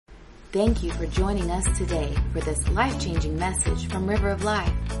Thank you for joining us today for this life-changing message from River of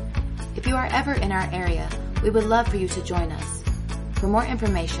Life. If you are ever in our area, we would love for you to join us. For more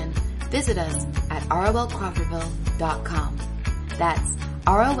information, visit us at rolcrawfordville.com. That's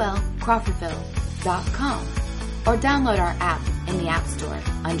rolcrawfordville.com. Or download our app in the App Store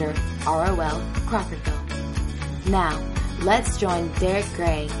under ROL Crawfordville. Now, let's join Derricke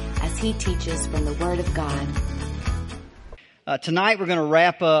Gray as he teaches from the Word of God. Tonight we're going to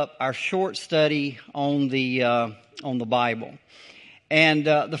wrap up our short study on the Bible, and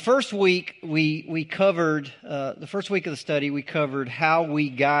the first week we covered the first week of the study we covered how we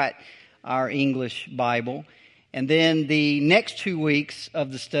got our English Bible, and then the next 2 weeks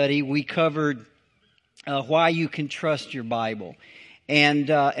of the study we covered why you can trust your Bible, and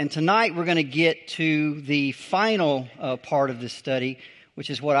tonight we're going to get to the final part of this study, which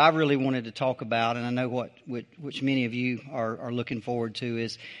is what I really wanted to talk about, and I know which many of you are looking forward to,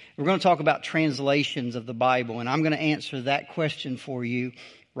 is we're going to talk about translations of the Bible, and I'm going to answer that question for you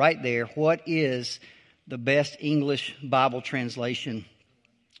right there. What is the best English Bible translation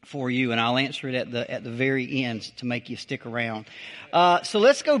for you? And I'll answer it at the very end to make you stick around. So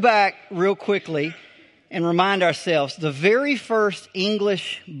let's go back real quickly and remind ourselves. The very first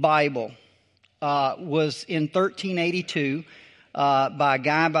English Bible was in 1382. By a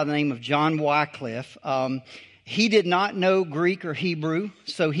guy by the name of John Wycliffe. He did not know Greek or Hebrew,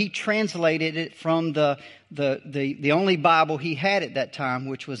 so he translated it from the only Bible he had at that time,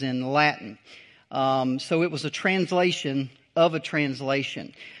 which was in Latin. So it was a translation of a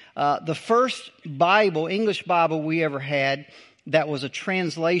translation. The first Bible, English Bible we ever had that was a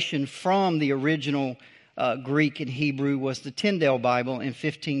translation from the original Greek and Hebrew was the Tyndale Bible in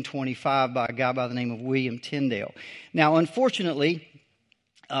 1525 by a guy by the name of William Tyndale. Now, unfortunately,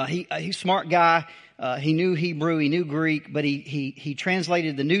 he's a smart guy. He knew Hebrew, he knew Greek, but he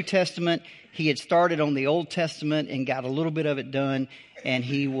translated the New Testament. He had started on the Old Testament and got a little bit of it done, and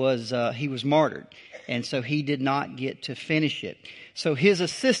he was martyred, and so he did not get to finish it. So his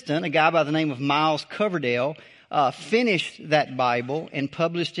assistant, a guy by the name of Miles Coverdale, finished that Bible and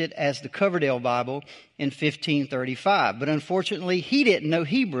published it as the Coverdale Bible in 1535. But unfortunately, he didn't know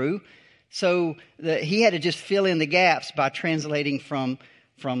Hebrew, so he had to just fill in the gaps by translating from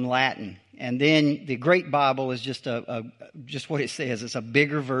Latin. And then the Great Bible is just just what it says. It's a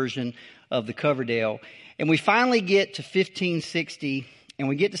bigger version of the Coverdale. And we finally get to 1560, and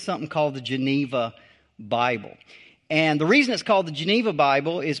we get to something called the Geneva Bible. And the reason it's called the Geneva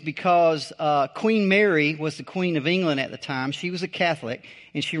Bible is because Queen Mary was the Queen of England at the time. She was a Catholic,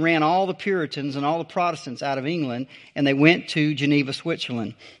 and she ran all the Puritans and all the Protestants out of England, and they went to Geneva,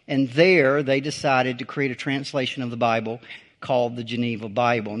 Switzerland. And there they decided to create a translation of the Bible called the Geneva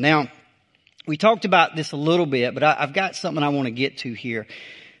Bible. Now, we talked about this a little bit, but I've got something I want to get to here.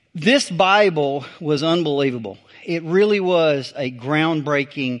 This Bible was unbelievable. It really was a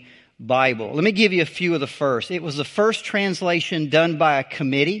groundbreaking Bible. Let me give you a few of the first. It was the first translation done by a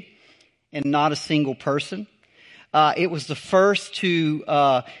committee and not a single person. It was the first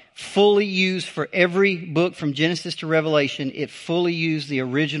to fully use for every book from Genesis to Revelation. It fully used the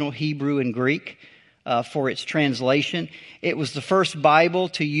original Hebrew and Greek for its translation. It was the first Bible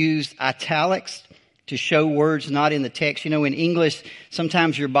to use italics to show words not in the text. You know, in English,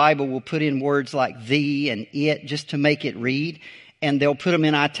 sometimes your Bible will put in words like thee and it just to make it read. And they'll put them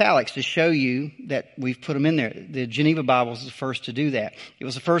in italics to show you that we've put them in there. The Geneva Bible was the first to do that. It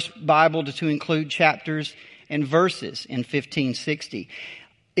was the first Bible to include chapters and verses in 1560.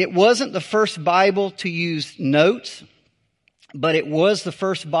 It wasn't the first Bible to use notes, but it was the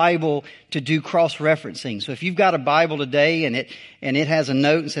first Bible to do cross-referencing. So if you've got a Bible today and it has a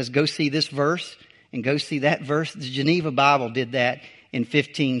note and says, go see this verse and go see that verse, the Geneva Bible did that in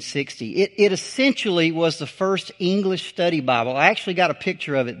 1560. It essentially was the first English study Bible. I actually got a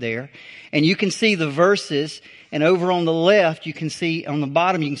picture of it there. And you can see the verses. And over on the left, you can see, on the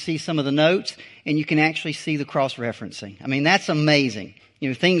bottom, you can see some of the notes. And you can actually see the cross-referencing. I mean, that's amazing. You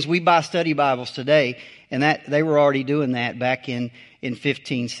know, things we buy study Bibles today. And that they were already doing that back in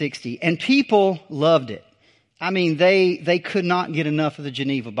 1560. And people loved it. I mean, they could not get enough of the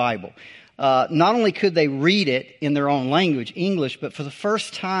Geneva Bible. Not only could they read it in their own language, English, but for the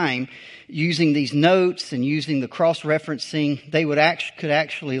first time, using these notes and using the cross-referencing, they could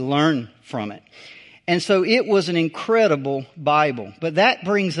actually learn from it. And so it was an incredible Bible. But that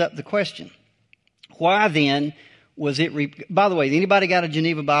brings up the question, why then was it... By the way, anybody got a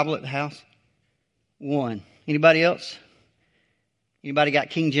Geneva Bible at the house? One. Anybody else? Anybody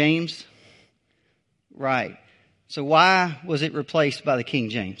got King James? Right. So why was it replaced by the King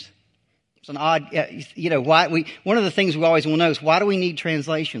James? It's an odd, one of the things we always want to know is why do we need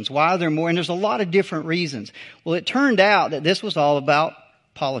translations? Why are there more? And there's a lot of different reasons. Well, it turned out that this was all about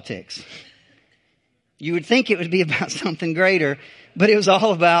politics. You would think it would be about something greater, but it was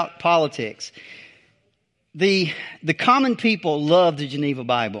all about politics. The common people loved the Geneva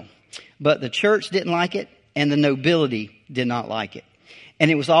Bible, but the church didn't like it and the nobility did not like it.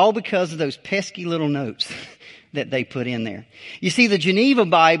 And it was all because of those pesky little notes that they put in there. You see, the Geneva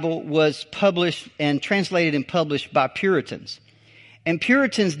Bible was published and translated and published by Puritans. And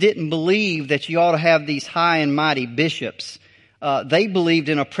Puritans didn't believe that you ought to have these high and mighty bishops. They believed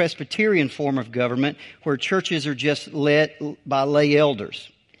in a Presbyterian form of government where churches are just led by lay elders.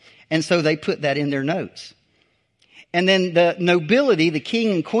 And so they put that in their notes. And then the nobility, the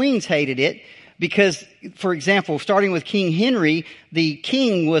king and queens, hated it because, for example, starting with King Henry, the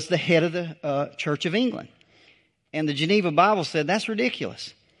king was the head of the Church of England. And the Geneva Bible said, that's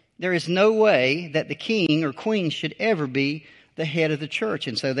ridiculous. There is no way that the king or queen should ever be the head of the church.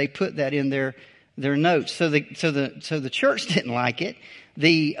 And so they put that in their notes. So the church didn't like it.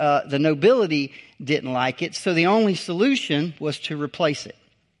 The nobility didn't like it. So the only solution was to replace it.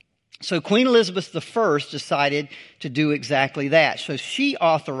 So Queen Elizabeth I decided to do exactly that. So she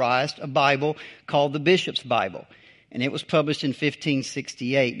authorized a Bible called the Bishop's Bible. And it was published in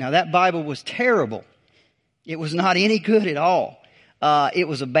 1568. Now that Bible was terrible. It was not any good at all. It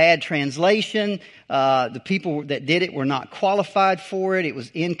was a bad translation. The people that did it were not qualified for it. It was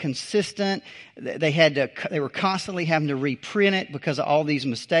inconsistent. They were constantly having to reprint it because of all these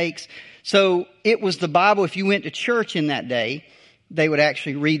mistakes. So it was the Bible. If you went to church in that day, they would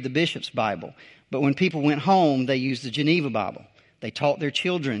actually read the Bishop's Bible. But when people went home, they used the Geneva Bible. They taught their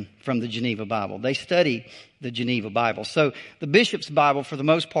children from the Geneva Bible. They studied the Geneva Bible. So the Bishop's Bible, for the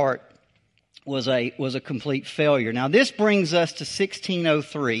most part, was a complete failure. Now this brings us to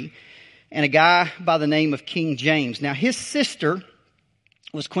 1603 and a guy by the name of King James. Now his cousin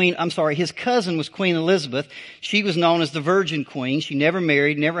was Queen Elizabeth. She was known as the Virgin Queen. She never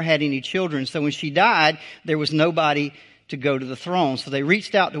married, never had any children. So when she died, there was nobody to go to the throne. So they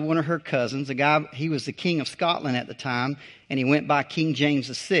reached out to one of her cousins, a guy, he was the King of Scotland at the time, and he went by King James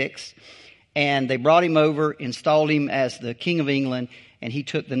VI. And they brought him over, installed him as the King of England, and he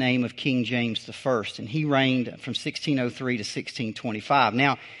took the name of King James I. And he reigned from 1603 to 1625.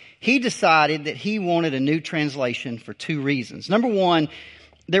 Now, he decided that he wanted a new translation for two reasons. Number one,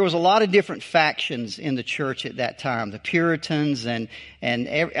 there was a lot of different factions in the church at that time. The Puritans it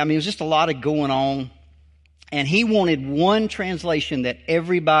was just a lot of going on. And he wanted one translation that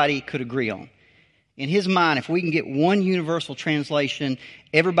everybody could agree on. In his mind, if we can get one universal translation,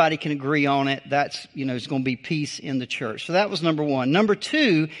 everybody can agree on it. That's, it's going to be peace in the church. So that was number one. Number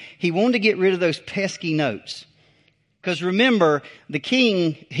two, he wanted to get rid of those pesky notes. Because remember, the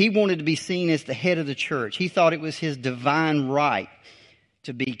king, he wanted to be seen as the head of the church. He thought it was his divine right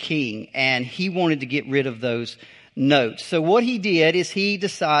to be king. And he wanted to get rid of those notes. So what he did is he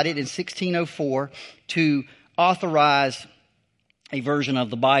decided in 1604 to authorize a version of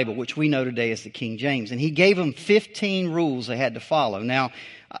the Bible, which we know today as the King James. And he gave them 15 rules they had to follow. Now,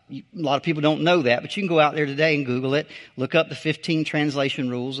 a lot of people don't know that, but you can go out there today and Google it, look up the 15 translation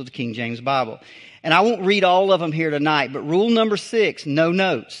rules of the King James Bible. And I won't read all of them here tonight, but rule number 6, no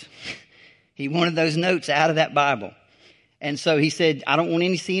notes. He wanted those notes out of that Bible. And so he said, I don't want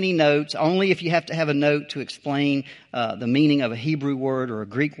to see any notes. Only if you have to have a note to explain the meaning of a Hebrew word or a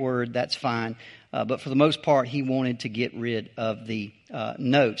Greek word, that's fine. But for the most part, he wanted to get rid of the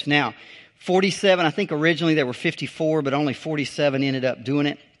notes. Now, 47, I think originally there were 54, but only 47 ended up doing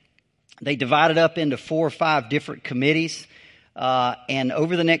it. They divided up into 4 or 5 different committees. And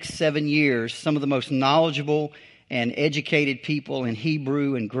over the next 7 years, some of the most knowledgeable and educated people in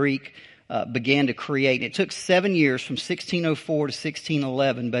Hebrew and Greek began to create. And it took 7 years from 1604 to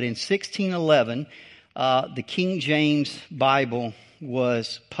 1611. But in 1611, the King James Bible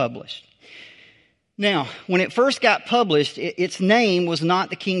was published. Now, when it first got published, its name was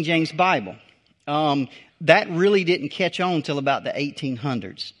not the King James Bible. That really didn't catch on until about the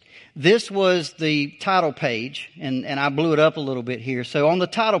 1800s. This was the title page, and I blew it up a little bit here. So on the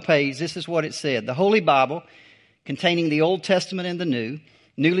title page, this is what it said. The Holy Bible, containing the Old Testament and the New,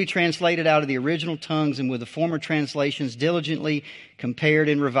 newly translated out of the original tongues and with the former translations diligently compared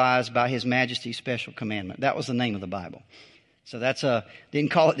and revised by His Majesty's special commandment. That was the name of the Bible. So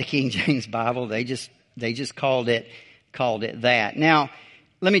didn't call it the King James Bible. They just called it that. Now,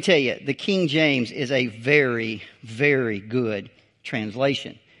 let me tell you, the King James is a very, very good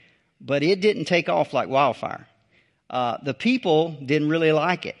translation. But it didn't take off like wildfire. The people didn't really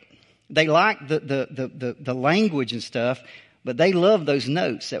like it. They liked the language and stuff, But they loved those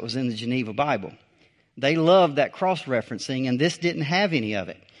notes that was in the Geneva Bible. They loved that cross-referencing, and this didn't have any of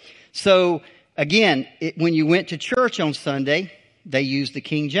it. So, again, when you went to church on Sunday, they used the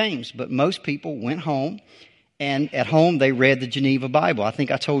King James. But most people went home, and at home they read the Geneva Bible. I think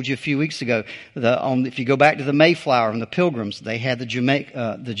I told you a few weeks ago, if you go back to the Mayflower and the Pilgrims, they had the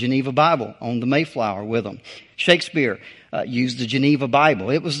Geneva Bible on the Mayflower with them. Shakespeare used the Geneva Bible.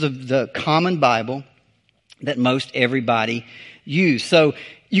 It was the common Bible that most everybody used. So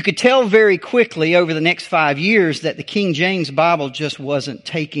you could tell very quickly over the next 5 years that the King James Bible just wasn't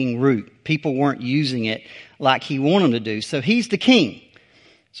taking root. People weren't using it like he wanted them to do. So he's the king.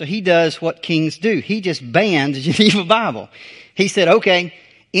 So he does what kings do. He just banned the Geneva Bible. He said, okay,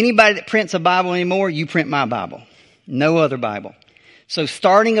 anybody that prints a Bible anymore, you print my Bible. No other Bible. So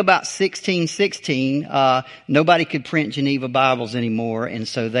starting about 1616, nobody could print Geneva Bibles anymore. And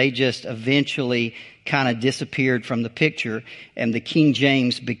so they just eventually kind of disappeared from the picture. And the King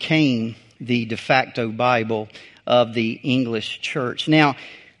James became the de facto Bible of the English church. Now,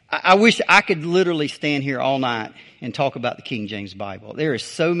 I wish I could literally stand here all night and talk about the King James Bible. There are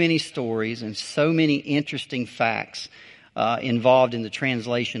so many stories and so many interesting facts involved in the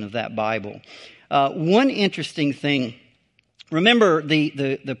translation of that Bible. One interesting thing, remember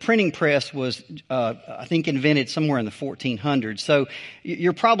the printing press was, I think, invented somewhere in the 1400s. So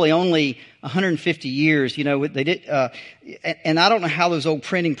you're probably only 150 years, they did, and I don't know how those old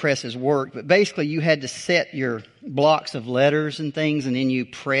printing presses worked, but basically you had to set your blocks of letters and things, and then you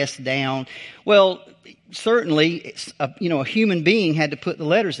press down. Well, certainly, a human being had to put the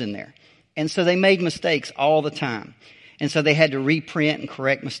letters in there. And so they made mistakes all the time. And so they had to reprint and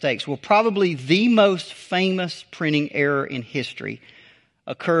correct mistakes. Well, probably the most famous printing error in history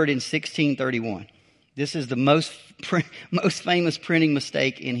occurred in 1631. This is the most famous printing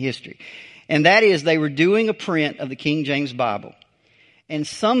mistake in history. And that is they were doing a print of the King James Bible. And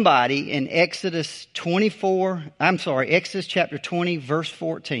somebody in Exodus chapter 20, verse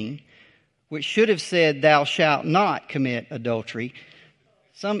 14, which should have said, thou shalt not commit adultery,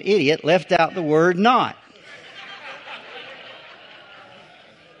 some idiot left out the word not.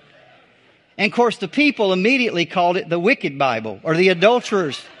 And of course, the people immediately called it the Wicked Bible, or the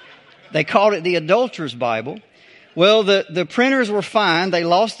Adulterers. They called it the Adulterers' Bible. Well, the printers were fined. They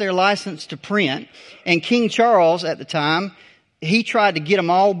lost their license to print. And King Charles at the time, he tried to get them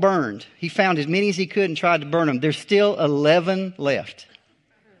all burned. He found as many as he could and tried to burn them. There's still 11 left.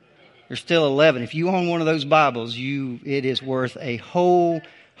 There's still 11. If you own one of those Bibles, it is worth a whole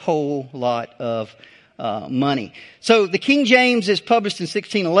lot of money. So the King James is published in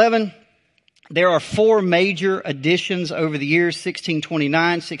 1611. There are 4 major editions over the years: 1629,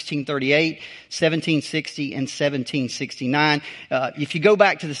 1638, 1760, and 1769. If you go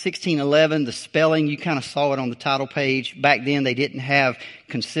back to the 1611, the spelling, you kind of saw it on the title page. Back then, they didn't have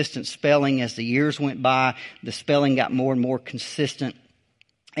consistent spelling. As the years went by, the spelling got more and more consistent.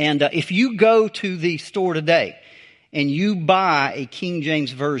 And if you go to the store today and you buy a King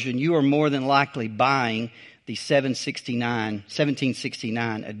James version, you are more than likely buying the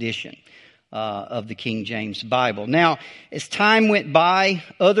 1769 edition of the King James Bible. Now, as time went by,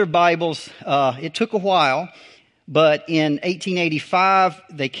 other Bibles, it took a while, but in 1885,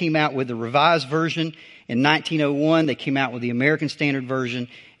 they came out with the Revised Version. In 1901, they came out with the American Standard Version.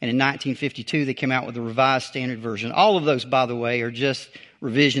 And in 1952, they came out with the Revised Standard Version. All of those, by the way, are just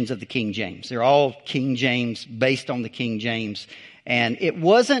revisions of the King James. They're all King James, based on the King James. And it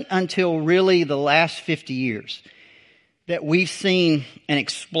wasn't until really the last 50 years that we've seen an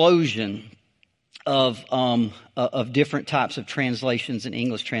explosion of different types of translations and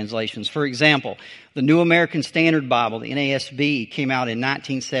English translations. For example, the New American Standard Bible, the NASB, came out in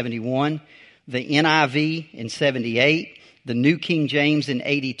 1971, the NIV in 78, the New King James in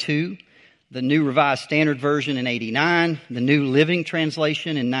 82, the New Revised Standard Version in 89, the New Living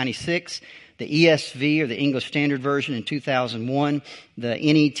Translation in 96, the ESV or the English Standard Version in 2001, the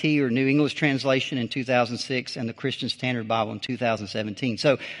NET or New English Translation in 2006, and the Christian Standard Bible in 2017.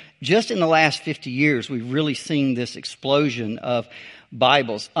 So just in the last 50 years, we've really seen this explosion of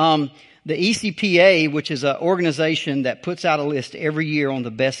Bibles. The ECPA, which is an organization that puts out a list every year on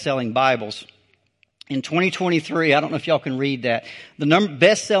the best-selling Bibles, in 2023, I don't know if y'all can read that, the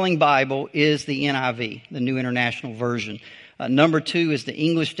best-selling Bible is the NIV, the New International Version. Number 2 is the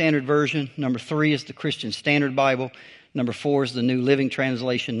English Standard Version. Number 3 is the Christian Standard Bible. Number 4 is the New Living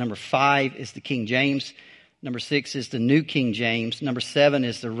Translation. Number 5 is the King James. Number 6 is the New King James. Number 7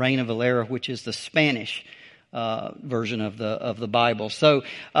 is the Reina Valera, which is the Spanish version of the Bible. So,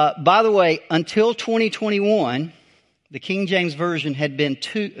 by the way, until 2021, the King James Version had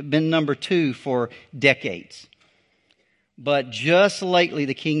been number 2 for decades. But just lately,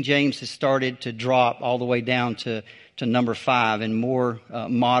 the King James has started to drop all the way down to number 5, and more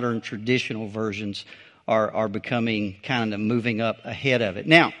modern traditional versions are becoming kind of moving up ahead of it.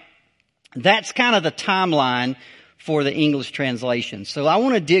 Now, that's kind of the timeline for the English translation. So I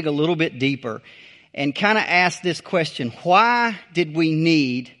want to dig a little bit deeper and kind of ask this question: why did we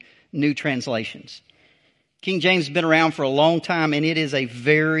need new translations? King James has been around for a long time, and it is a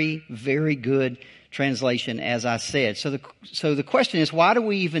very, very good translation, as I said. So the question is, why do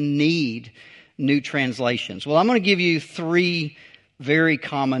we even need new translations? Well, I'm going to give you 3 very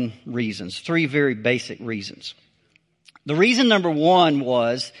common reasons, 3 very basic reasons. The reason number 1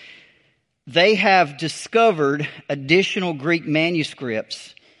 was they have discovered additional Greek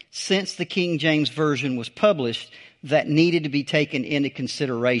manuscripts since the King James Version was published that needed to be taken into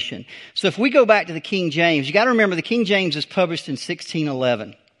consideration. So if we go back to the King James, you got to remember the King James was published in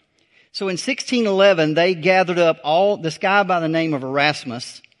 1611. So in 1611, they gathered up this guy by the name of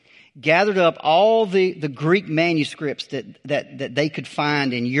Erasmus gathered up all the Greek manuscripts that they could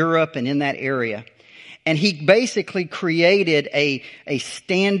find in Europe and in that area. And he basically created a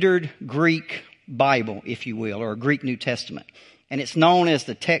standard Greek Bible, if you will, or a Greek New Testament. And it's known as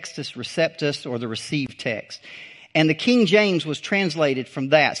the Textus Receptus, or the received text. And the King James was translated from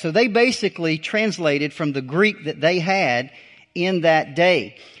that. So they basically translated from the Greek that they had in that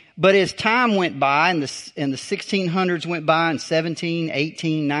day. But as time went by, and the 1600s went by, and 17,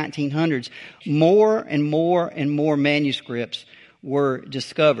 18, 1900s, more and more and more manuscripts were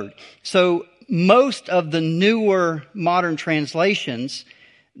discovered. So most of the newer modern translations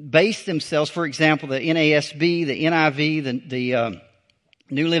base themselves, for example, the NASB, the NIV, the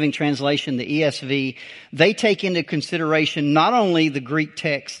New Living Translation, the ESV, they take into consideration not only the Greek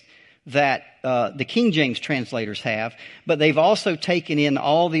text that the King James translators have, but they've also taken in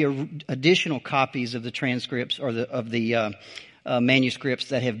all the additional copies of the transcripts or of the manuscripts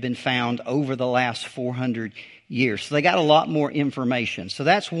that have been found over the last 400 years. So they got a lot more information. So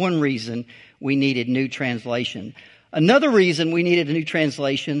that's one reason we needed new translation. Another reason we needed a new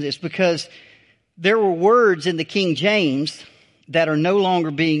translation is because there were words in the King James that are no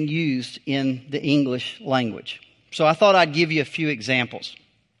longer being used in the English language. So I thought I'd give you a few examples.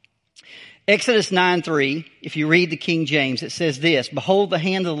 Exodus 9:3, if you read the King James, it says this: "Behold, the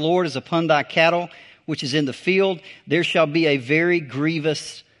hand of the Lord is upon thy cattle, which is in the field. There shall be a very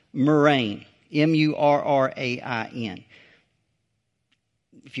grievous murrain." M-U-R-R-A-I-N.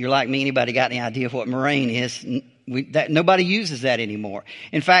 If you're like me, anybody got any idea of what murrain is? Nobody uses that anymore.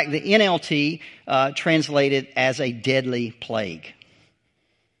 In fact, the NLT translated as a deadly plague.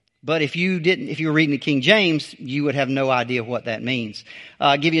 But if you were reading the King James, you would have no idea what that means.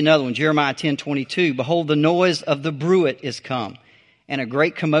 I'll give you another one. Jeremiah 10:22. "Behold, the noise of the bruit is come, and a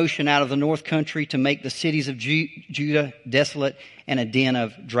great commotion out of the north country to make the cities of Judah desolate and a den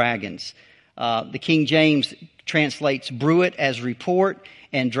of dragons." The King James translates bruit as report,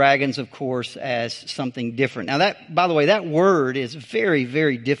 and dragons, of course, as something different. Now by the way, that word is a very,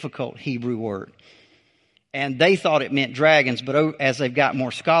 very difficult Hebrew word. And they thought it meant dragons, but as they've got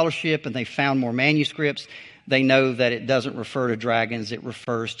more scholarship and they've found more manuscripts, they know that it doesn't refer to dragons. It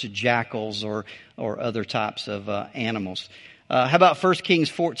refers to jackals or other types of animals. How about 1 Kings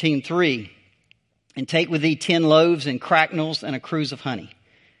 14:3? "And take with thee 10 loaves and cracknels and a cruse of honey."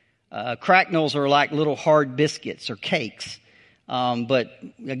 Cracknels are like little hard biscuits or cakes. But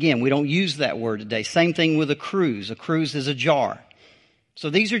again, we don't use that word today. Same thing with a cruse. A cruse is a jar. So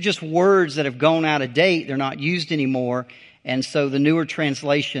these are just words that have gone out of date. They're not used anymore. And so the newer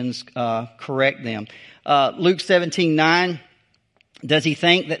translations correct them. Luke 17:9, "Does he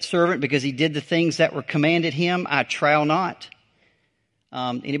thank that servant because he did the things that were commanded him? I trow not."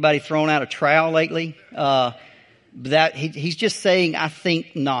 Anybody thrown out a trowel lately? He's just saying, "I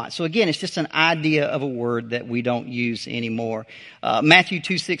think not." So again, it's just an idea of a word that we don't use anymore. Matthew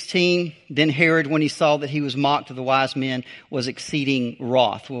 2:16, "Then Herod, when he saw that he was mocked of the wise men, was exceeding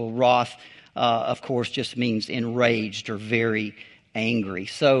wroth." Well, wroth, of course, just means enraged or very angry.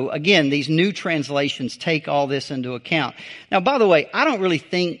 So again, these new translations take all this into account. Now, by the way, I don't really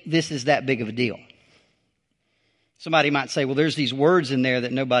think this is that big of a deal. Somebody might say, well, there's these words in there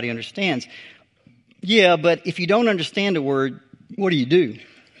that nobody understands. Yeah, but if you don't understand a word, what do?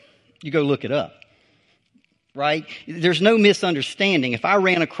 You go look it up, right? There's no misunderstanding. If I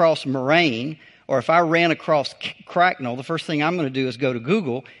ran across moraine or if I ran across cracknel, the first thing I'm going to do is go to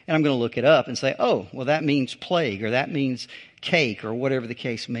Google and I'm going to look it up and say, oh, well, that means plague or that means cake or whatever the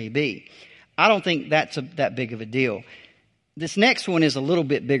case may be. I don't think that's that big of a deal. This next one is a little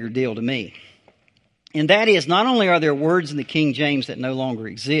bit bigger deal to me. And that is, not only are there words in the King James that no longer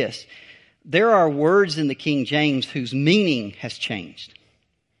exist, there are words in the King James whose meaning has changed.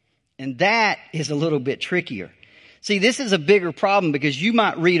 And that is a little bit trickier. See, this is a bigger problem because you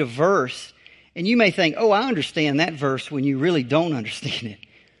might read a verse and you may think, oh, I understand that verse, when you really don't understand it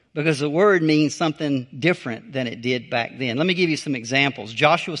because the word means something different than it did back then. Let me give you some examples.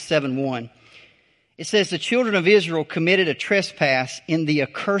 Joshua 7:1. It says, the children of Israel committed a trespass in the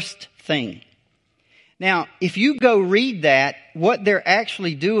accursed thing. Now, if you go read that, what they're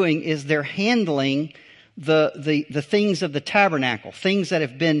actually doing is they're handling the things of the tabernacle, things that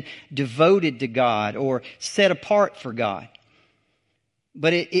have been devoted to God or set apart for God.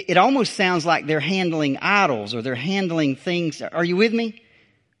 But it almost sounds like they're handling idols or they're handling things. Are you with me?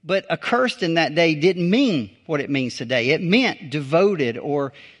 But accursed in that day didn't mean what it means today. It meant devoted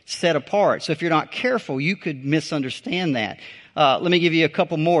or set apart. So if you're not careful, you could misunderstand that. Let me give you a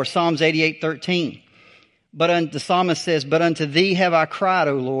couple more. Psalms 88:13. The psalmist says, but unto thee have I cried,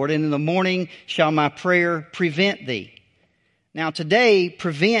 O Lord, and in the morning shall my prayer prevent thee. Now today,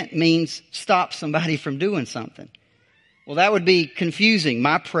 prevent means stop somebody from doing something. Well, that would be confusing.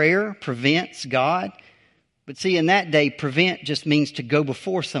 My prayer prevents God. But see, in that day, prevent just means to go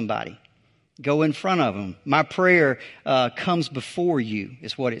before somebody. Go in front of them. My prayer comes before you,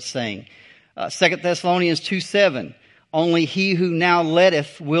 is what it's saying. 2 Thessalonians 2:7. Only he who now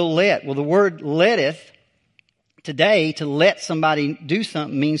letteth will let. Well, the word letteth today, to let somebody do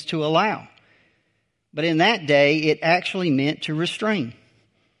something, means to allow. But in that day, it actually meant to restrain.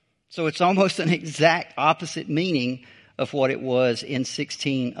 So it's almost an exact opposite meaning of what it was in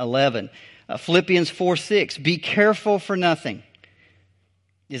 1611. Philippians 4:6. Be careful for nothing.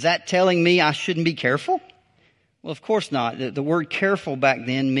 Is that telling me I shouldn't be careful? Well, of course not. The word careful back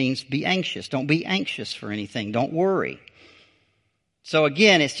then means be anxious. Don't be anxious for anything. Don't worry. So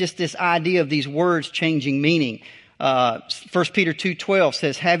again, it's just this idea of these words changing meaning. 1 Peter 2:12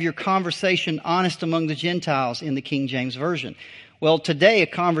 says, have your conversation honest among the Gentiles in the King James Version. Well, today a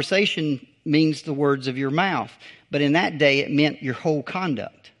conversation means the words of your mouth. But in that day, it meant your whole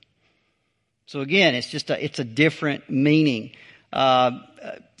conduct. So again, it's a different meaning. 1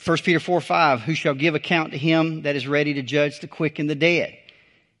 Peter 4:5, who shall give account to him that is ready to judge the quick and the dead.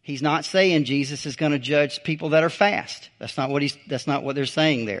 He's not saying Jesus is going to judge people that are fast. That's not what they're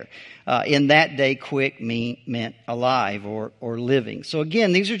saying there. In that day, quick meant alive or living. So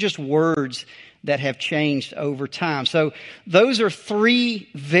again, these are just words that have changed over time. So those are three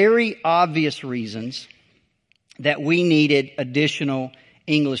very obvious reasons that we needed additional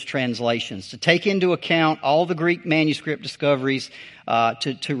English translations to take into account all the Greek manuscript discoveries,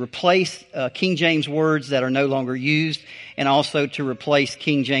 to replace King James words that are no longer used, and also to replace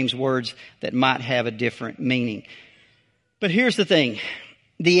King James words that might have a different meaning. But here's the thing.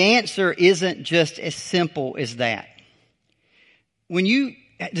 The answer isn't just as simple as that.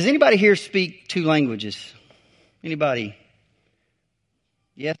 Does anybody here speak two languages? Anybody?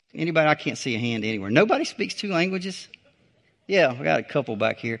 Yes? Anybody? I can't see a hand anywhere. Nobody speaks two languages? Yeah, we got a couple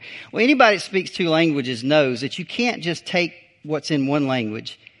back here. Well, anybody that speaks two languages knows that you can't just take what's in one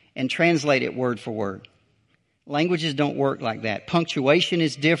language and translate it word for word. Languages don't work like that. Punctuation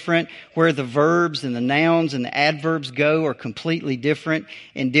is different. Where the verbs and the nouns and the adverbs go are completely different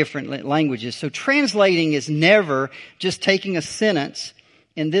in different languages. So translating is never just taking a sentence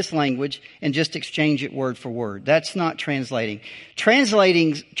in this language and just exchange it word for word. That's not translating.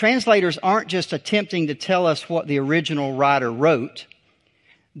 Translators aren't just attempting to tell us what the original writer wrote.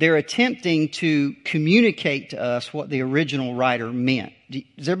 They're attempting to communicate to us what the original writer meant.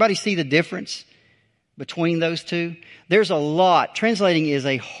 Does everybody see the difference between those two? There's a lot. Translating is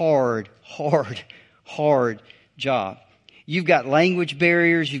a hard job. You've got language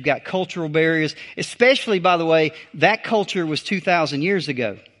barriers. You've got cultural barriers. Especially, by the way, that culture was 2,000 years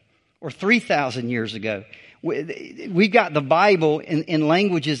ago or 3,000 years ago. We've got the Bible in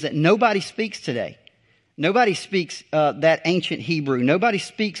languages that nobody speaks today. Nobody speaks that ancient Hebrew. Nobody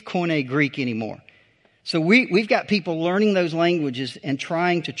speaks Koine Greek anymore. So we've got people learning those languages and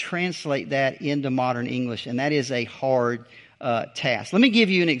trying to translate that into modern English. And that is a hard task. Let me give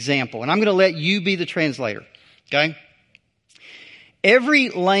you an example. And I'm going to let you be the translator. Okay? Every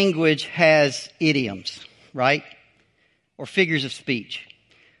language has idioms, right? Or figures of speech.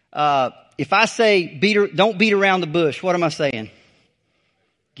 If I say, don't beat around the bush, what am I saying?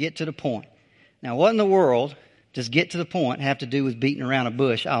 Get to the point. Now, what in the world does get to the point have to do with beating around a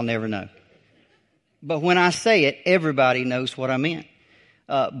bush? I'll never know. But when I say it, everybody knows what I meant.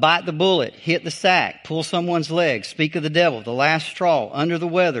 Bite the bullet, hit the sack, pull someone's leg, speak of the devil, the last straw, under the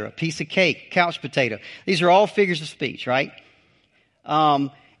weather, a piece of cake, couch potato. These are all figures of speech, right?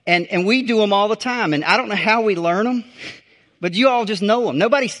 And we do them all the time. And I don't know how we learn them, But you all just know them.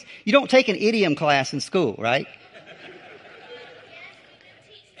 You don't take an idiom class in school, right?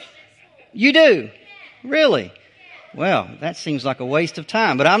 You do? Really? Well, that seems like a waste of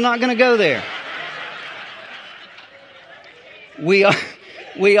time, but I'm not going to go there.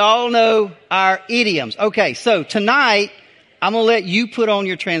 We all know our idioms. Okay, so tonight, I'm going to let you put on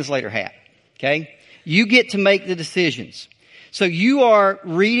your translator hat. Okay? You get to make the decisions. So you are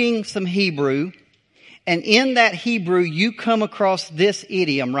reading some Hebrew, and in that Hebrew, you come across this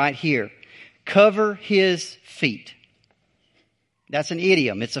idiom right here. Cover his feet. That's an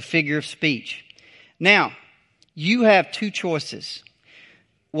idiom. It's a figure of speech. Now, you have two choices.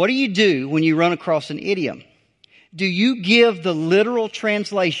 What do you do when you run across an idiom? Do you give the literal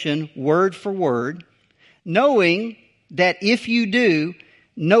translation word for word, knowing that if you do,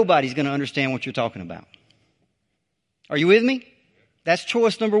 nobody's going to understand what you're talking about? Are you with me? That's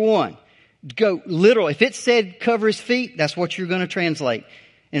choice number one. Go literal. If it said cover his feet, that's what you're going to translate.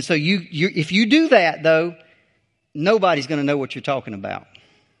 And so if you do that, though, nobody's going to know what you're talking about.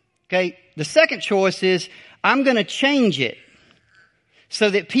 Okay? The second choice is I'm going to change it so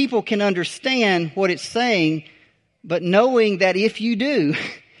that people can understand what it's saying, but knowing that if you do,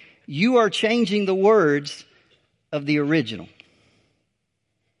 you are changing the words of the original.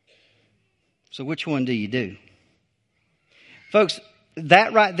 So which one do you do? Folks,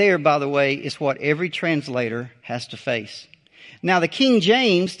 that right there, by the way, is what every translator has to face. Now, the King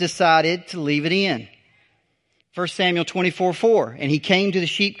James decided to leave it in. 1 Samuel 24:4, and he came to the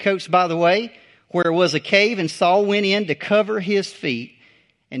sheepcotes by the way, where was a cave, and Saul went in to cover his feet,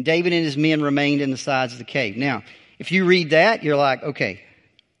 and David and his men remained in the sides of the cave. Now, if you read that, you're like, okay,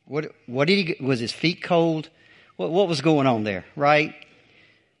 what did was his feet cold? What was going on there, right?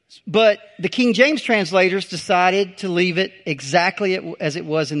 But the King James translators decided to leave it exactly as it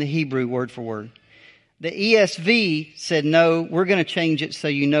was in the Hebrew, word for word. The ESV said, no, we're going to change it so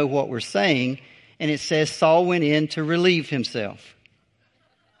you know what we're saying. And it says Saul went in to relieve himself.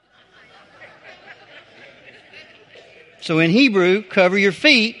 So in Hebrew, cover your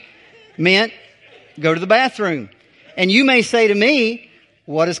feet meant go to the bathroom. And you may say to me,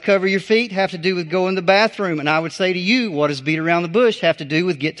 what does cover your feet have to do with go in the bathroom? And I would say to you, what does beat around the bush have to do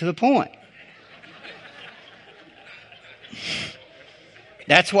with get to the point?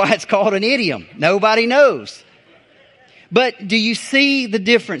 That's why it's called an idiom. Nobody knows. But do you see the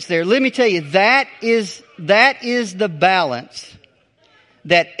difference there? Let me tell you, that is the balance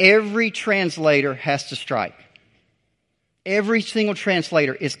that every translator has to strike. Every single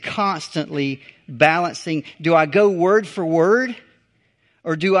translator is constantly balancing. Do I go word for word?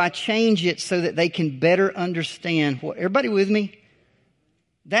 Or do I change it so that they can better understand what? Everybody with me?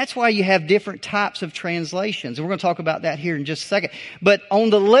 That's why you have different types of translations. And we're going to talk about that here in just a second. But on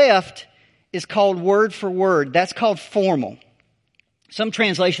the left is called word for word. That's called formal. Some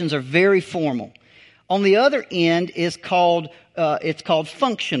translations are very formal. On the other end is called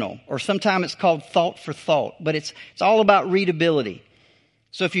functional, or sometimes it's called thought for thought. But it's all about readability.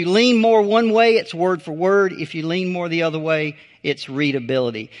 So if you lean more one way, it's word for word. If you lean more the other way, it's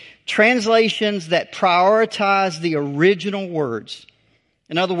readability. Translations that prioritize the original words.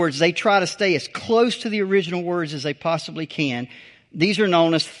 In other words, they try to stay as close to the original words as they possibly can. These are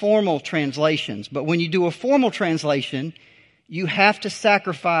known as formal translations. But when you do a formal translation, you have to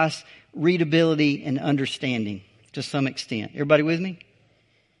sacrifice readability and understanding to some extent. Everybody with me?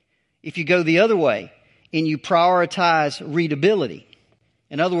 If you go the other way and you prioritize readability,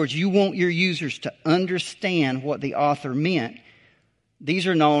 in other words, you want your users to understand what the author meant, these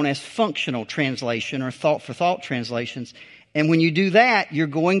are known as functional translation or thought for thought translations. And when you do that, you're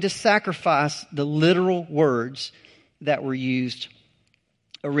going to sacrifice the literal words that were used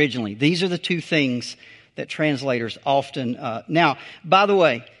originally. These are the two things that translators often... Now, by the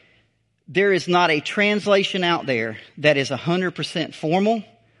way, there is not a translation out there that is 100% formal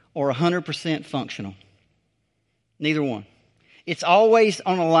or 100% functional. Neither one. It's always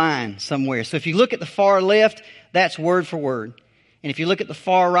on a line somewhere. So if you look at the far left, that's word for word. And if you look at the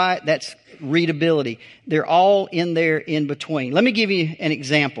far right, that's readability. They're all in there in between. Let me give you an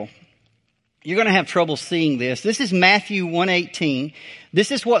example. You're going to have trouble seeing this. This is Matthew 1:18.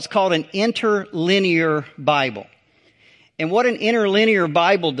 This is what's called an interlinear Bible. And what an interlinear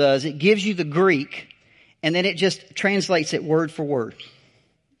Bible does, it gives you the Greek, and then it just translates it word for word.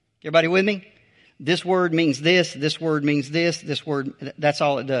 Everybody with me? This word means this word means this word, that's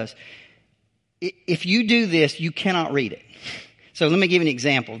all it does. If you do this, you cannot read it. So let me give you an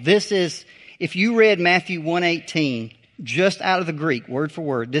example. This is, if you read Matthew 1:18, just out of the Greek, word for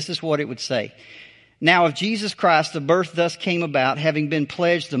word, this is what it would say. Now of Jesus Christ, the birth thus came about, having been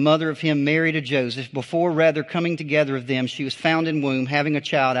pledged the mother of him, Mary, to Joseph, before rather coming together of them, she was found in womb, having a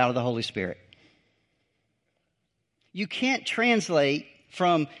child out of the Holy Spirit. You can't translate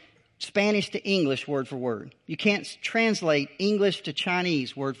from Spanish to English word for word. You can't translate English to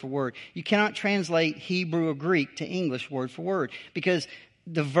Chinese word for word. You cannot translate Hebrew or Greek to English word for word, because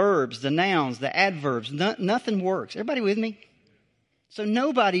the verbs, the nouns, the adverbs, nothing works. Everybody with me? So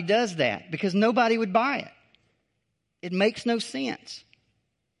nobody does that because nobody would buy it. It makes no sense.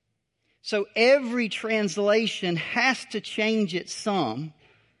 So every translation has to change it some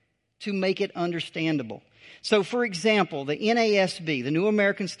to make it understandable. So, for example, the NASB, the New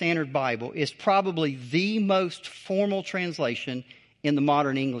American Standard Bible, is probably the most formal translation in the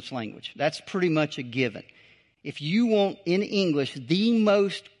modern English language. That's pretty much a given. If you want in English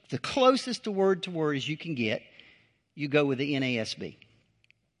the closest to word as you can get, you go with the NASB.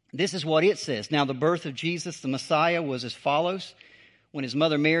 This is what it says. Now, the birth of Jesus, the Messiah, was as follows. When his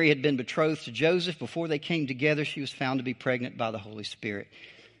mother Mary had been betrothed to Joseph, before they came together, she was found to be pregnant by the Holy Spirit.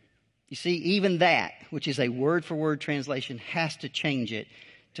 You see, even that, which is a word-for-word translation, has to change it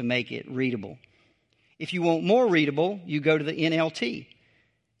to make it readable. If you want more readable, you go to the NLT.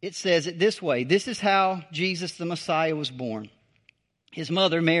 It says it this way. This is how Jesus the Messiah was born. His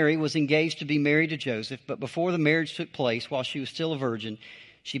mother, Mary, was engaged to be married to Joseph, but before the marriage took place, while she was still a virgin,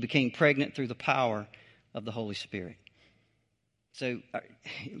 she became pregnant through the power of the Holy Spirit. So,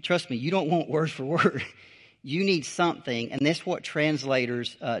 trust me, you don't want word for word. You need something, and that's what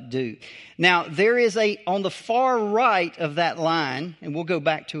translators do. Now, there is on the far right of that line, and we'll go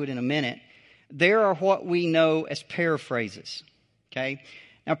back to it in a minute, there are what we know as paraphrases. Okay?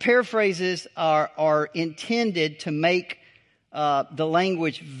 Now, paraphrases are intended to make the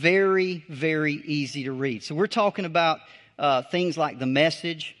language very, very easy to read. So we're talking about things like the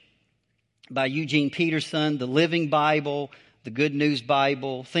Message by Eugene Peterson, the Living Bible, the Good News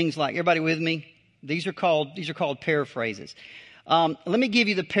Bible, things like, everybody with me? These are called paraphrases. Let me give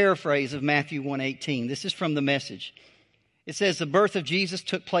you the paraphrase of Matthew 1:18. This is from the Message. It says, the birth of Jesus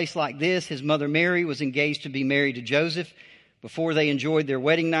took place like this. His mother Mary was engaged to be married to Joseph. Before they enjoyed their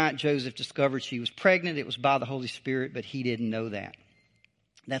wedding night, Joseph discovered she was pregnant. It was by the Holy Spirit, but he didn't know that.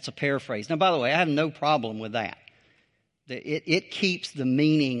 That's a paraphrase. Now, by the way, I have no problem with that. It keeps the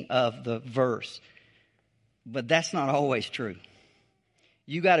meaning of the verse. But that's not always true.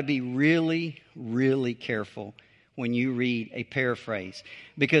 You got to be really, really careful when you read a paraphrase.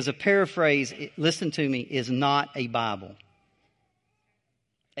 Because a paraphrase, listen to me, is not a Bible.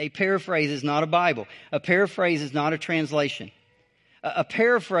 A paraphrase is not a Bible. A paraphrase is not a translation. A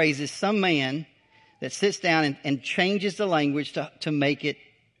paraphrase is some man that sits down and changes the language to make it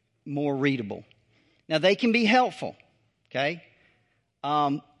more readable. Now, they can be helpful, okay?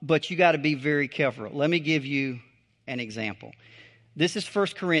 But you got to be very careful. Let me give you an example. This is 1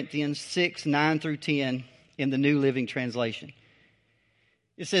 Corinthians 6, 9 through 10 in the New Living Translation.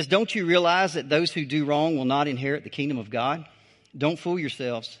 It says, don't you realize that those who do wrong will not inherit the kingdom of God? Don't fool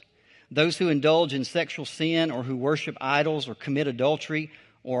yourselves. Those who indulge in sexual sin or who worship idols or commit adultery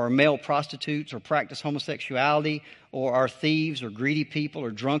or are male prostitutes or practice homosexuality or are thieves or greedy people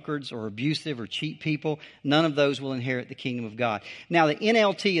or drunkards or abusive or cheat people, none of those will inherit the kingdom of God. Now, the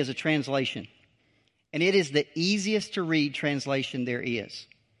NLT is a translation. And it is the easiest to read translation there is.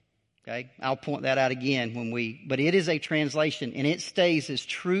 Okay? I'll point that out again but it is a translation and it stays as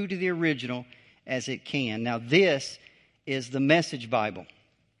true to the original as it can. Now this is the Message Bible.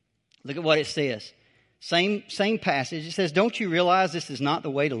 Look at what it says. Same passage. It says, don't you realize this is not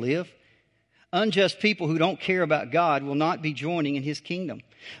the way to live? Unjust people who don't care about God will not be joining in His kingdom.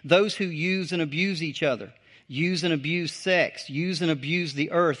 Those who use and abuse each other, use and abuse sex, use and abuse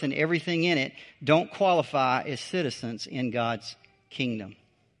the earth and everything in it, don't qualify as citizens in God's kingdom.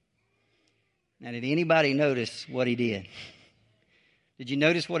 Now, did anybody notice what he did? Did you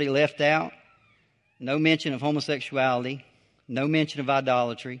notice what he left out? No mention of homosexuality, no mention of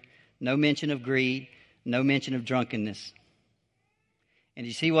idolatry, no mention of greed, no mention of drunkenness. And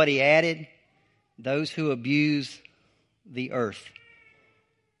you see what he added? Those who abuse the earth.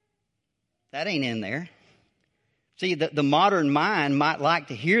 That ain't in there. See, the modern mind might like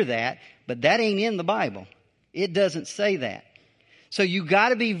to hear that, but that ain't in the Bible. It doesn't say that. So you got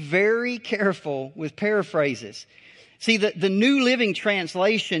to be very careful with paraphrases. See, the New Living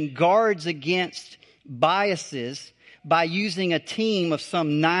Translation guards against biases by using a team of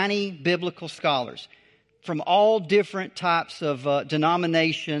some 90 biblical scholars from all different types of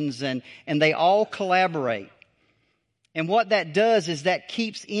denominations, and they all collaborate. And what that does is that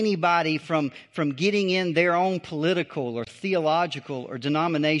keeps anybody from getting in their own political or theological or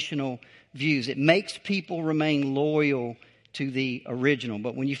denominational views. It makes people remain loyal to the original.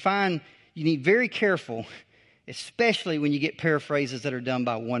 But when you find, you need very careful, especially when you get paraphrases that are done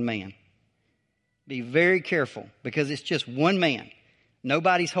by one man. Be very careful, because it's just one man.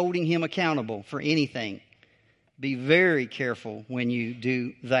 Nobody's holding him accountable for anything. Be very careful when you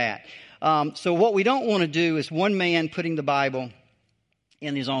do that. So what we don't want to do is one man putting the Bible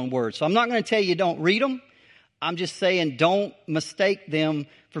in his own words. So I'm not going to tell you don't read them. I'm just saying don't mistake them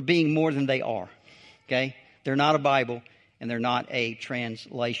for being more than they are. Okay? They're not a Bible, and they're not a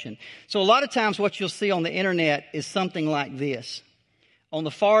translation. So a lot of times what you'll see on the internet is something like this. On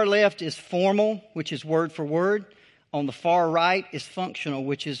the far left is formal, which is word for word. On the far right is functional,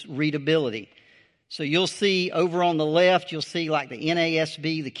 which is readability. So you'll see over on the left, you'll see like the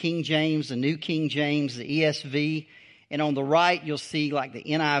NASB, the King James, the New King James, the ESV. And on the right, you'll see like the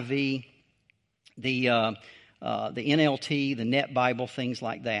NIV, the NLT, the Net Bible, things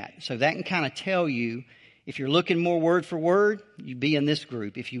like that. So that can kind of tell you, if you're looking more word for word, you be in this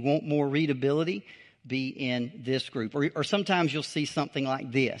group. If you want more readability, be in this group. Or sometimes you'll see something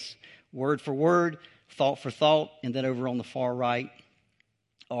like this. Word for word, thought for thought, and then over on the far right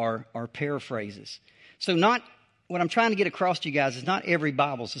are paraphrases. So what I'm trying to get across to you guys is not every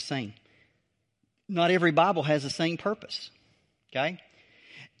Bible's the same. Not every Bible has the same purpose. Okay?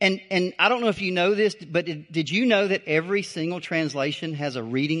 And I don't know if you know this, but did you know that every single translation has a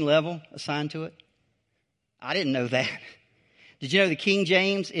reading level assigned to it? I didn't know that. Did you know the King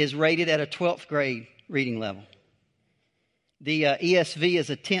James is rated at a 12th grade reading level? The ESV is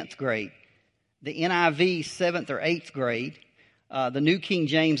a 10th grade. The NIV, 7th or 8th grade. The New King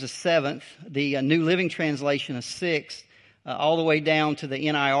James is 7th. The New Living Translation is 6th. All the way down to the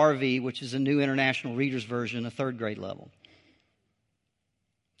NIRV, which is a New International Reader's Version, a 3rd grade level.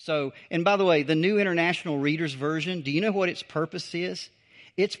 So, and by the way, the New International Reader's Version, do you know what its purpose is?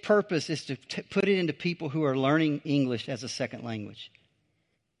 Its purpose is to put it into people who are learning English as a second language.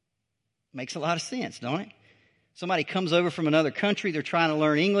 Makes a lot of sense, don't it? Somebody comes over from another country, they're trying to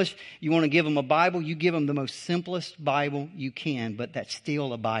learn English. You want to give them a Bible, you give them the most simplest Bible you can, but that's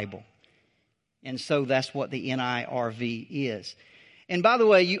still a Bible. And so that's what the NIRV is. And by the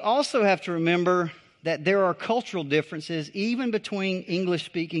way, you also have to remember that there are cultural differences even between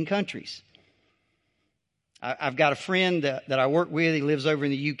English-speaking countries. I've got a friend that I work with. He lives over in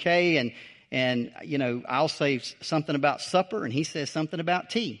the UK, and you know, I'll say something about supper, and he says something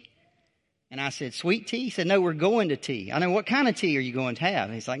about tea. And I said, sweet tea? He said, no, we're going to tea. I know, what kind of tea are you going to have?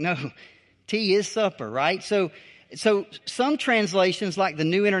 And he's like, no, tea is supper, right? So some translations, like the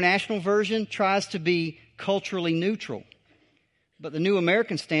New International Version, tries to be culturally neutral. But the New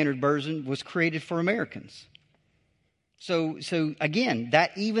American Standard Version was created for Americans. So again,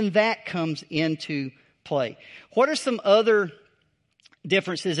 that comes into play. What are some other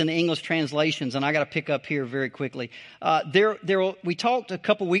differences in the English translations? And I got to pick up here very quickly. We talked a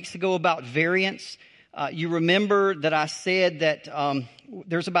couple weeks ago about variants. You remember that I said that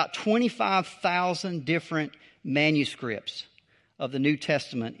there's about 25,000 different manuscripts of the New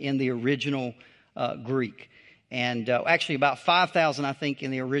Testament in the original Greek. And actually about 5,000, I think,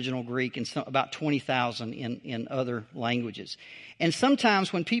 in the original Greek, and about 20,000 in other languages. And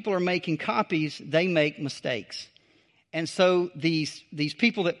sometimes when people are making copies, they make mistakes. And so these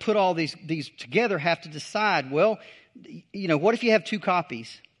people that put all these together have to decide, well, you know, what if you have two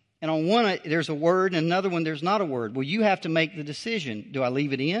copies? And on one there's a word, and another one there's not a word. Well, you have to make the decision. Do I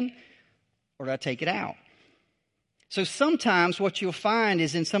leave it in, or do I take it out? So sometimes what you'll find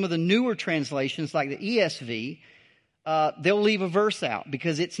is in some of the newer translations, like the ESV, they'll leave a verse out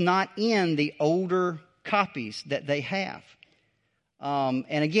because it's not in the older copies that they have.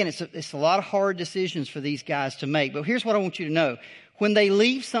 And again, it's a lot of hard decisions for these guys to make. But here's what I want you to know. When they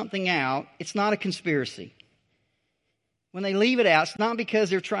leave something out, it's not a conspiracy. When they leave it out, it's not because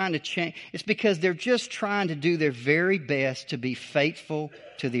they're trying to change. It's because they're just trying to do their very best to be faithful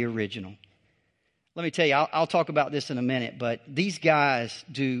to the original. Let me tell you, I'll talk about this in a minute, but these guys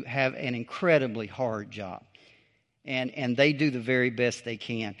do have an incredibly hard job. And they do the very best they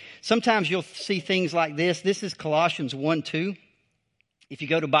can. Sometimes you'll see things like this. This is Colossians 1:2. If you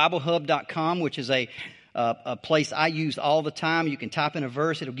go to BibleHub.com, which is a place I use all the time, you can type in a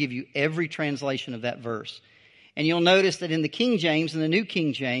verse. It'll give you every translation of that verse. And you'll notice that in the King James and the New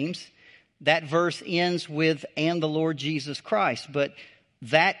King James, that verse ends with, and the Lord Jesus Christ. But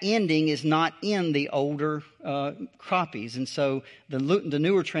that ending is not in the older copies. And so the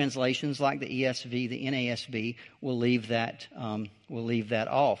newer translations, like the ESV, the NASB, will leave that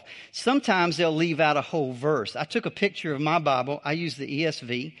off. Sometimes they'll leave out a whole verse. I took a picture of my Bible. I use the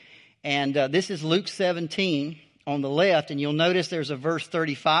ESV. And this is Luke 17 on the left. And you'll notice there's a verse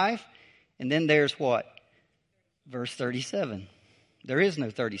 35. And then there's what? Verse 37. There is no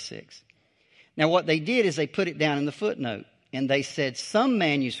 36. Now what they did is they put it down in the footnote. And they said some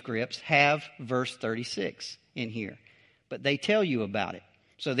manuscripts have verse 36 in here. But they tell you about it.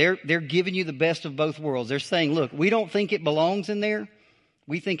 So they're giving you the best of both worlds. They're saying, look, we don't think it belongs in there.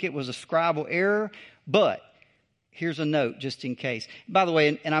 We think it was a scribal error. But here's a note just in case. By the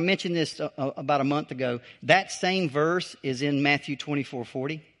way, and I mentioned this about a month ago, that same verse is in Matthew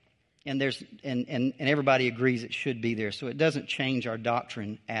 24:40. And and everybody agrees it should be there. So it doesn't change our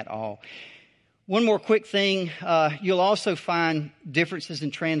doctrine at all. One more quick thing. You'll also find differences in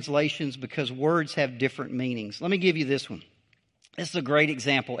translations because words have different meanings. Let me give you this one. This is a great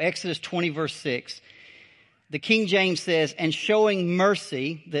example. Exodus 20 verse 6. The King James says, and showing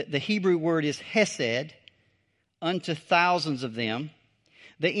mercy, the Hebrew word is hesed, unto thousands of them.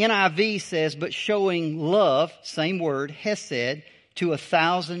 The NIV says, but showing love, same word, hesed, to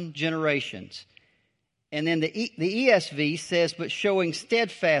 1,000 generations. And then the ESV says, but showing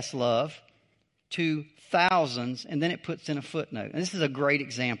steadfast love to thousands, and then it puts in a footnote. And this is a great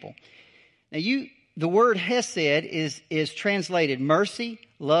example. Now the word hesed is translated mercy,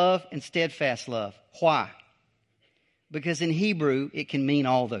 love, and steadfast love. Why? Because in Hebrew, it can mean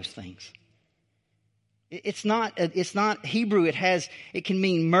all those things. It's not Hebrew. It can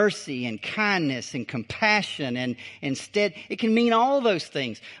mean mercy and kindness and compassion and instead it can mean all those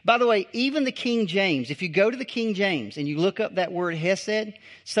things. By the way, even the King James, if you go to the King James and you look up that word hesed,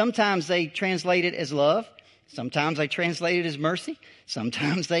 sometimes they translate it as love. Sometimes they translate it as mercy.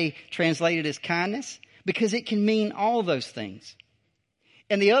 Sometimes they translate it as kindness because it can mean all those things.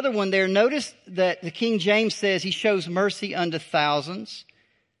 And the other one there, notice that the King James says he shows mercy unto thousands.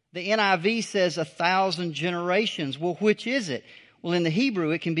 The NIV says 1,000 generations. Well, which is it? Well, in the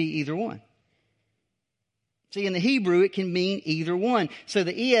Hebrew, it can be either one. See, in the Hebrew, it can mean either one. So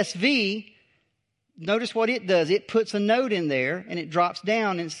the ESV, notice what it does. It puts a note in there and it drops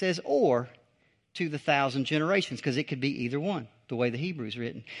down and it says, or to the 1,000 generations, because it could be either one, the way the Hebrew is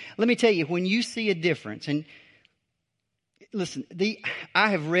written. Let me tell you, when you see a difference, and listen, I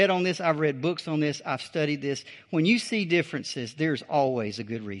have read on this, I've read books on this, I've studied this. When you see differences, there's always a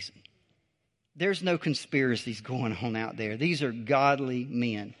good reason. There's no conspiracies going on out there. These are godly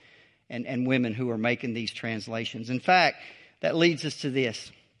men and women who are making these translations. In fact, that leads us to this.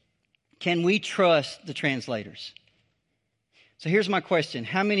 Can we trust the translators? So here's my question.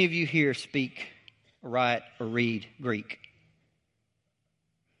 How many of you here speak, write, or read Greek?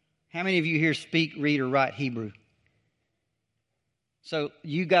 How many of you here speak, read, or write Hebrew? So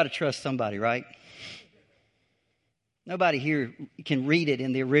you got to trust somebody, right? Nobody here can read it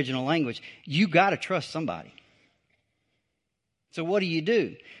in the original language. You got to trust somebody. So what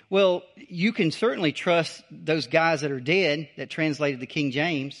do? Well, you can certainly trust those guys that are dead that translated the King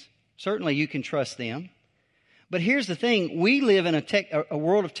James. Certainly you can trust them. But here's the thing. We live in a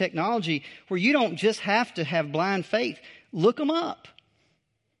world of technology where you don't just have to have blind faith. Look them up.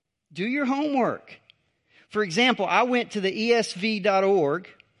 Do your homework. For example, I went to the ESV.org,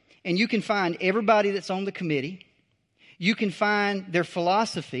 and you can find everybody that's on the committee. You can find their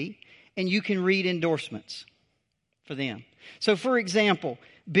philosophy, and you can read endorsements for them. So, for example,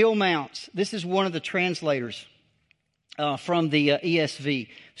 Bill Mounts, this is one of the translators from the ESV.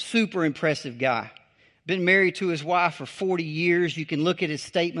 Super impressive guy. Been married to his wife for 40 years. You can look at his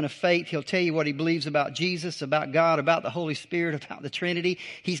statement of faith. He'll tell you what he believes about Jesus, about God, about the Holy Spirit, about the Trinity.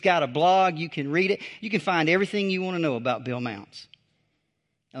 He's got a blog. You can read it. You can find everything you want to know about Bill Mounts.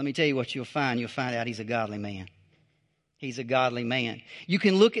 Now, let me tell you what you'll find. You'll find out he's a godly man. He's a godly man. You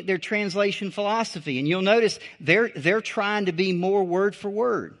can look at their translation philosophy, and you'll notice they're trying to be more word for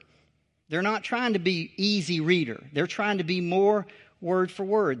word. They're not trying to be easy reader. They're trying to be more word for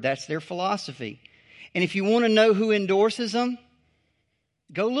word. That's their philosophy. And if you want to know who endorses them,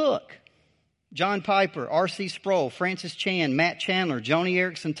 go look. John Piper, R.C. Sproul, Francis Chan, Matt Chandler, Joni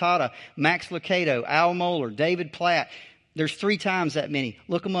Eareckson Tada, Max Lucado, Al Mohler, David Platt. There's 3 times that many.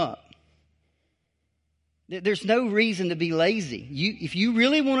 Look them up. There's no reason to be lazy. If you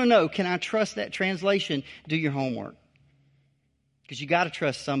really want to know, can I trust that translation, do your homework. Because you got to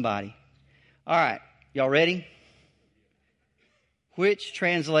trust somebody. All right, y'all ready? Which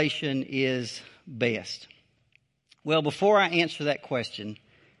translation is best? Well, before I answer that question,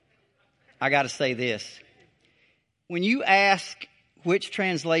 I got to say this. When you ask which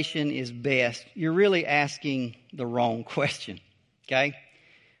translation is best, you're really asking the wrong question, okay?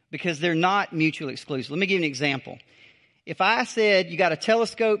 Because they're not mutually exclusive. Let me give you an example. If I said you got a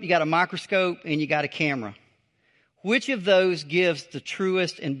telescope, you got a microscope, and you got a camera, which of those gives the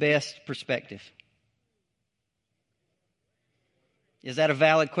truest and best perspective? Is that a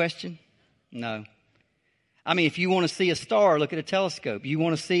valid question? No. I mean, if you want to see a star, look at a telescope. You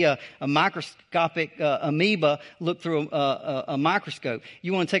want to see a microscopic amoeba, look through a microscope.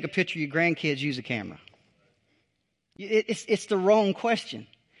 You want to take a picture of your grandkids, use a camera. It's the wrong question.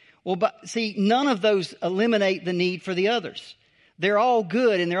 Well, but see, none of those eliminate the need for the others. They're all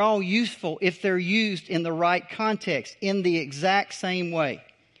good and they're all useful if they're used in the right context, in the exact same way.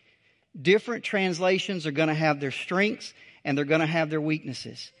 Different translations are going to have their strengths and they're going to have their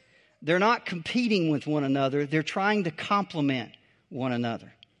weaknesses. They're not competing with one another. They're trying to complement one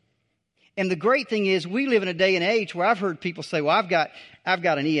another. And the great thing is we live in a day and age where I've heard people say, well, I've got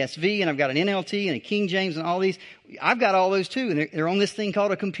an ESV and I've got an NLT and a King James and all these. I've got all those too. And they're on this thing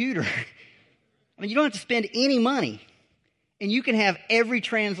called a computer. I mean, you don't have to spend any money and you can have every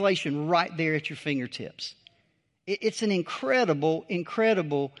translation right there at your fingertips. It's an incredible,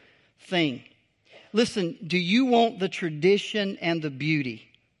 incredible thing. Listen, do you want the tradition and the beauty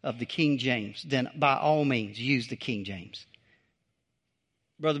of the King James? Then by all means, use the King James.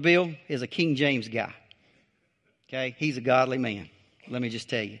 Brother Bill is a King James guy. Okay? He's a godly man. Let me just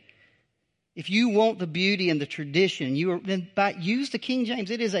tell you. If you want the beauty and the tradition, then use the King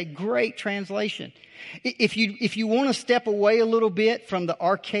James. It is a great translation. If you want to step away a little bit from the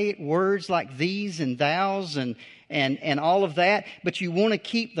archaic words like these and thous and all of that, but you want to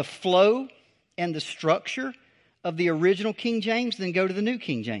keep the flow and the structure of the original King James, then go to the New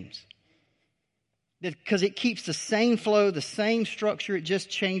King James. Because it keeps the same flow, the same structure. It just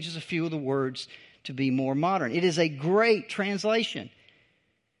changes a few of the words to be more modern. It is a great translation.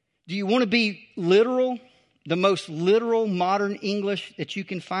 Do you want to be literal? The most literal modern English that you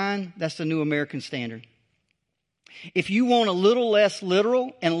can find, that's the New American Standard. If you want a little less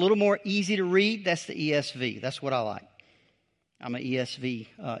literal and a little more easy to read, that's the ESV. That's what I like. I'm an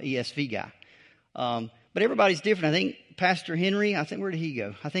ESV guy. But everybody's different. I think Pastor Henry, where did he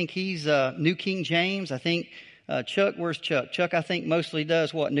go? I think he's New King James. I think Chuck, where's Chuck? Chuck, I think mostly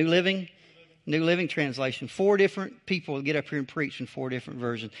does what? New Living? New Living Translation. 4 different people get up here and preach in 4 different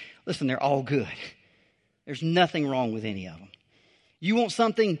versions. Listen, they're all good. There's nothing wrong with any of them. You want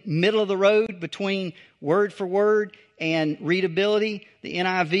something middle of the road between word for word and readability, the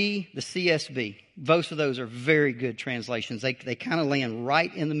NIV, the CSB. Both of those are very good translations. They kind of land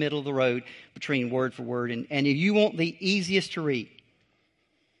right in the middle of the road between word for word. And if you want the easiest to read,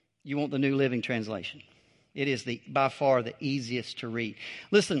 you want the New Living Translation. It is by far the easiest to read.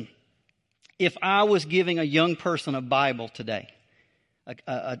 Listen, if I was giving a young person a Bible today,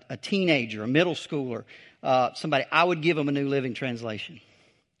 a teenager, a middle schooler, somebody, I would give them a New Living Translation.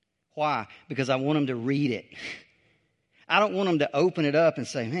 Why? Because I want them to read it. I don't want them to open it up and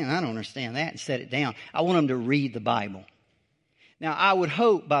say, man, I don't understand that, and set it down. I want them to read the Bible. Now, I would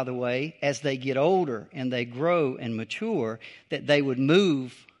hope, by the way, as they get older and they grow and mature, that they would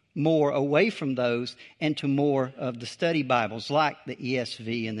move more away from those and to more of the study Bibles like the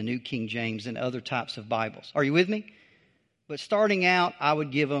ESV and the New King James and other types of Bibles. Are you with me? But starting out, I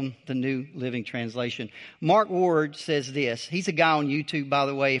would give them the New Living Translation. Mark Ward says this. He's a guy on YouTube, by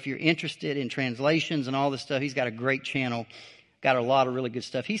the way. If you're interested in translations and all this stuff, he's got a great channel, got a lot of really good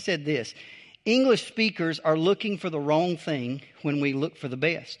stuff. He said this: English speakers are looking for the wrong thing when we look for the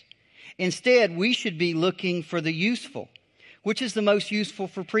best. Instead, we should be looking for the useful. Which is the most useful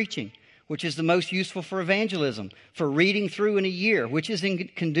for preaching? Which is the most useful for evangelism? For reading through in a year? Which is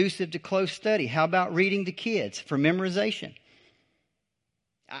conducive to close study? How about reading to kids for memorization?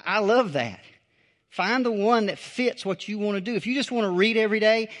 I love that. Find the one that fits what you want to do. If you just want to read every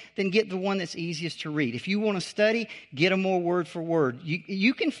day, then get the one that's easiest to read. If you want to study, get a more word for word.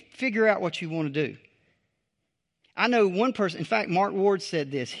 You can figure out what you want to do. I know one person, in fact, Mark Ward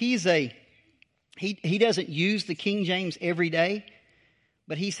said this. He doesn't use the King James every day,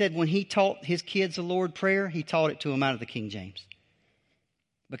 but he said when he taught his kids the Lord's Prayer, he taught it to them out of the King James.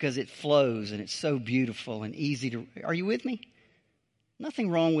 Because it flows and it's so beautiful and easy to... Are you with me?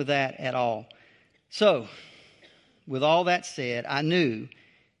 Nothing wrong with that at all. So, with all that said, I knew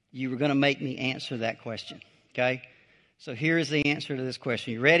you were going to make me answer that question. Okay? So here is the answer to this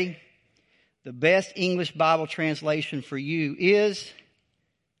question. You ready? The best English Bible translation for you is...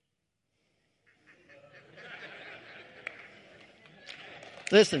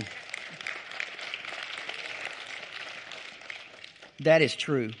 Listen, that is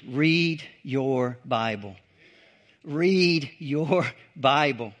true. Read your Bible. Read your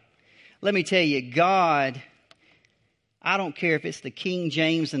Bible. Let me tell you, God, I don't care if it's the King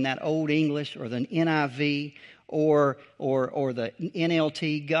James and that Old English or the NIV or the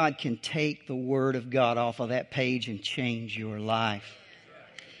NLT, God can take the Word of God off of that page and change your life.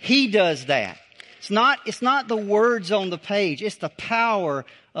 He does that. It's not the words on the page. It's the power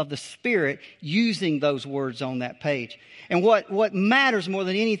of the Spirit using those words on that page. And what matters more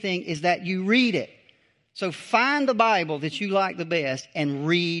than anything is that you read it. So find the Bible that you like the best and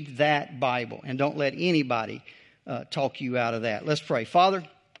read that Bible. And don't let anybody talk you out of that. Let's pray. Father,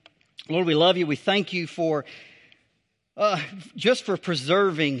 Lord, we love you. We thank you for just for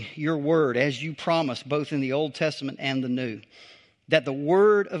preserving your word as you promised, both in the Old Testament and the New, that the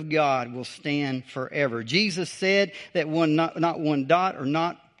word of God will stand forever. Jesus said that not one dot or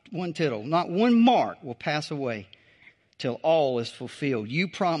not one tittle, not one mark will pass away till all is fulfilled. You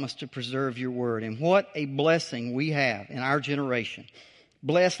promised to preserve your word, and what a blessing we have in our generation.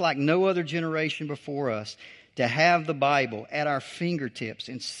 Blessed like no other generation before us, to have the Bible at our fingertips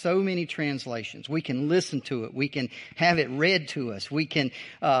in so many translations. We can listen to it. We can have it read to us. We can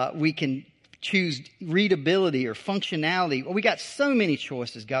choose readability or functionality. We got so many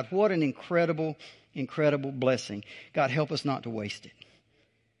choices, God. What an incredible, incredible blessing. God, help us not to waste it.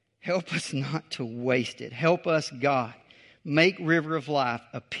 Help us not to waste it. Help us, God, make River of Life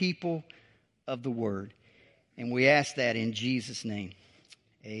a people of the Word. And we ask that in Jesus' name.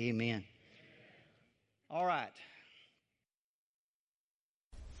 Amen. All right.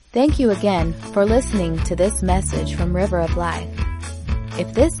 Thank you again for listening to this message from River of Life.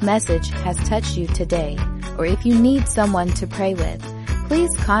 If this message has touched you today, or if you need someone to pray with,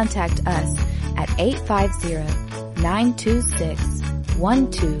 please contact us at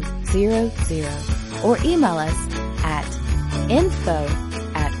 850-926-1200 or email us at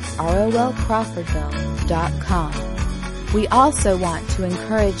info@rolcrawfordville.com. We also want to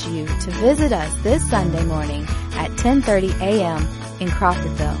encourage you to visit us this Sunday morning at 10:30 a.m. in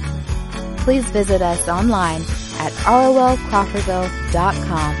Crawfordville. Please visit us online at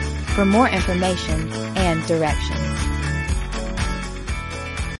rolcrawfordville.com for more information and directions.